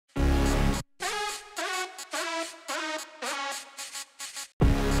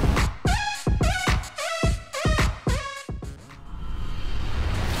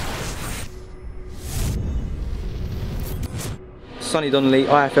Sonny Donnelly,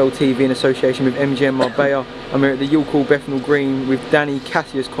 iFL TV in association with MGM Marbella. I'm here at the YORKHALL Bethnal Green with Danny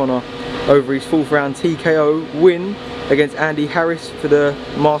Cassius Connor over his 4th round TKO win against Andy Harris for the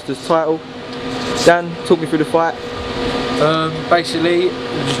Masters title. Dan, talk me through the fight. Basically,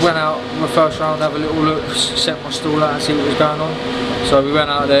 just went out my first round, have a little look, set my stall out and see what was going on. So we went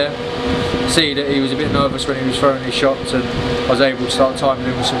out there, see that he was a bit nervous when he was throwing his shots, and I was able to start timing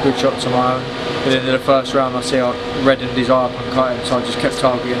him with some good shots of my own. At the end of the first round, I see I reddened his eye up and cut him, so I just kept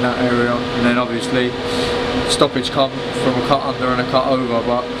targeting that area. And then obviously, stoppage come from a cut under and a cut over,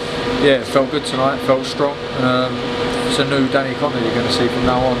 but yeah, it felt good tonight, felt strong. It's a new Danny Connor you're going to see from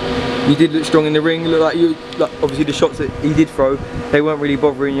now on. You did look strong in the ring. Look like you, obviously the shots that he did throw, they weren't really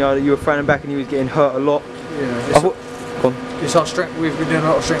bothering you. You were throwing him back and he was getting hurt a lot. Yeah, it's our strength. We've been doing a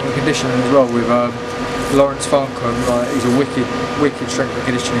lot of strength and conditioning as well with Lawrence Farncombe. He's a wicked strength and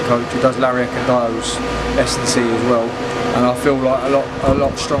conditioning coach. He does Larry Eckendio's S&C as well, and I feel like a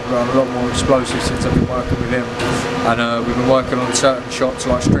lot stronger and a lot more explosive since I've been working with him. And we've been working on certain shots,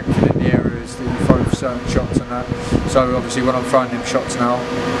 like strengthening the areas that you throw for certain shots and that. So obviously when I'm throwing them shots now,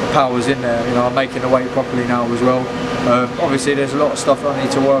 the power's in there. You know, I'm making the weight properly now as well. Obviously there's a lot of stuff that I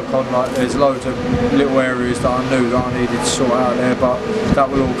need to work on, like there's loads of little areas that I knew that I needed to sort out there, but that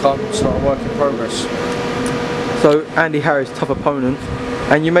will all come. It's not a work in progress. So Andy Harris, tough opponent,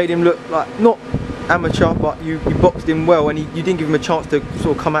 and you made him look like not amateur, but you boxed him well, and you didn't give him a chance to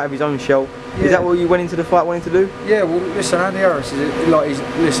sort of come out of his own shell. Yeah. Is that what you went into the fight wanting to do? Yeah, well listen, Andy Harris is like, his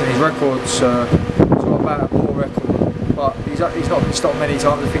record's sort of about a poor record, but he's not been stopped many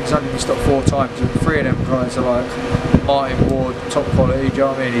times. I think he's only been stopped 4 times, and 3 of them guys are like Martin Ward, top quality, do you know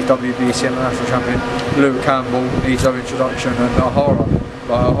what I mean? He's WBC international champion. Luke Campbell needs no introduction, and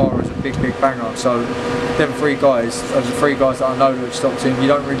O'Hara's a big banger. So them 3 guys are the 3 guys that I know that have stopped him. You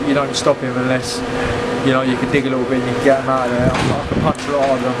don't stop him unless you know you can dig a little bit and you can get him out of there. I can punch a lot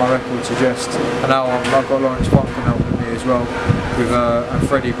harder than my record suggests. And now I've got Lawrence Farncombe helping me as well with and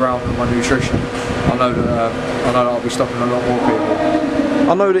Freddie Brown and my nutrition. I know that I'll be stopping a lot more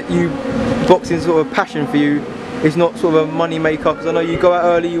people. I know that boxing sort of a passion for you. It's not sort of a money maker, because I know you go out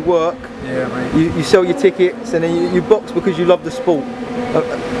early, you work, yeah, mate. You sell your tickets, and then you box because you love the sport.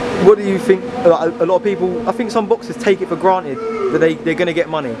 What do you think? Like, a lot of people, I think some boxers take it for granted that they're going to get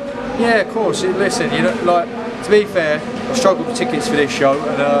money. Yeah, of course. Listen, you know, like, to be fair, I struggled with tickets for this show,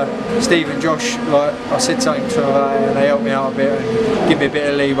 and Steve and Josh, like, I said something to them about it, and they helped me out a bit and give me a bit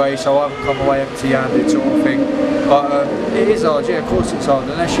of leeway, so I haven't come away empty-handed, sort of thing. But it is hard, yeah, of course it's hard.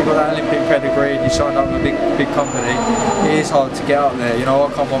 Unless you've got that Olympic pedigree and you signed up with a big company, it is hard to get out there. You know,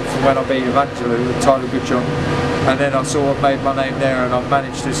 I come on from when I beat Evangelo with Tyler Goodjohn, and then I sort of made my name there, and I've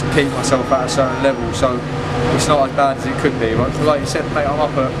managed to keep myself at a certain level, so it's not as bad as it could be. But like you said, mate, I'm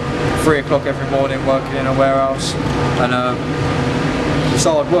up at 3 o'clock every morning working in a warehouse, and it's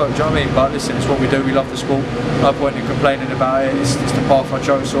hard work, do you know what I mean? But listen, it's what we do, we love the sport. No point in complaining about it, it's the path I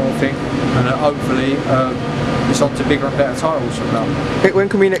chose, sort of thing, and hopefully it's on to bigger and better titles from now. When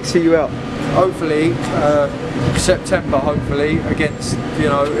can we next see you out? Hopefully September, hopefully against, you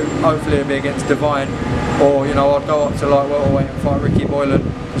know, hopefully it'll be against Divine, or you know, I'd go up to light welterweight and fight Ricky Boylan,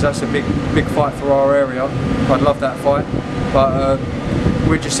 because that's a big fight for our area. I'd love that fight, but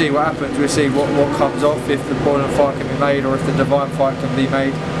we'll just see what happens. We'll see what comes off, if the Boylan fight can be made or if the Divine fight can be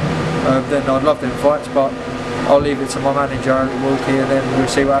made. Then I'd love them fights, but I'll leave it to my manager, Wilkie, and then we'll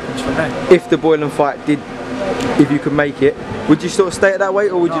see what happens from there. If the Boylan fight if you could make it, would you sort of stay at that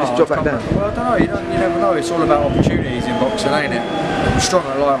weight, or would you just drop back down? Well, I don't know, you never know. It's all about opportunities in boxing, ain't it? I'm strong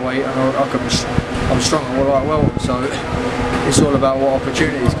at lightweight, and I'm strong at light welter, so it's all about what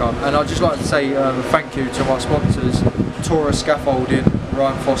opportunities come. And I'd just like to say thank you to my sponsors, Taurus Scaffolding,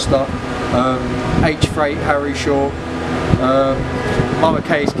 Ryan Foster, H Freight, Harry Shaw, Mama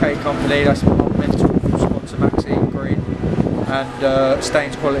K's Cake Company, that's my mental sponsor, Maxine Green, and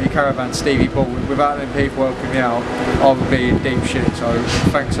Staines Quality Caravan, Stevie Ball. Without them people helping me out, I would be in deep shit, so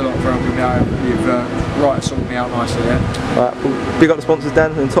thanks a lot for helping me out. You've sorted me out nicely there. Right, well, big up the sponsors,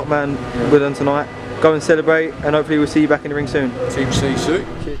 Dan, and top man with them tonight. Go and celebrate, and hopefully we'll see you back in the ring soon. Team C soon.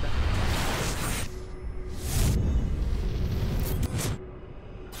 Cheers, Dan.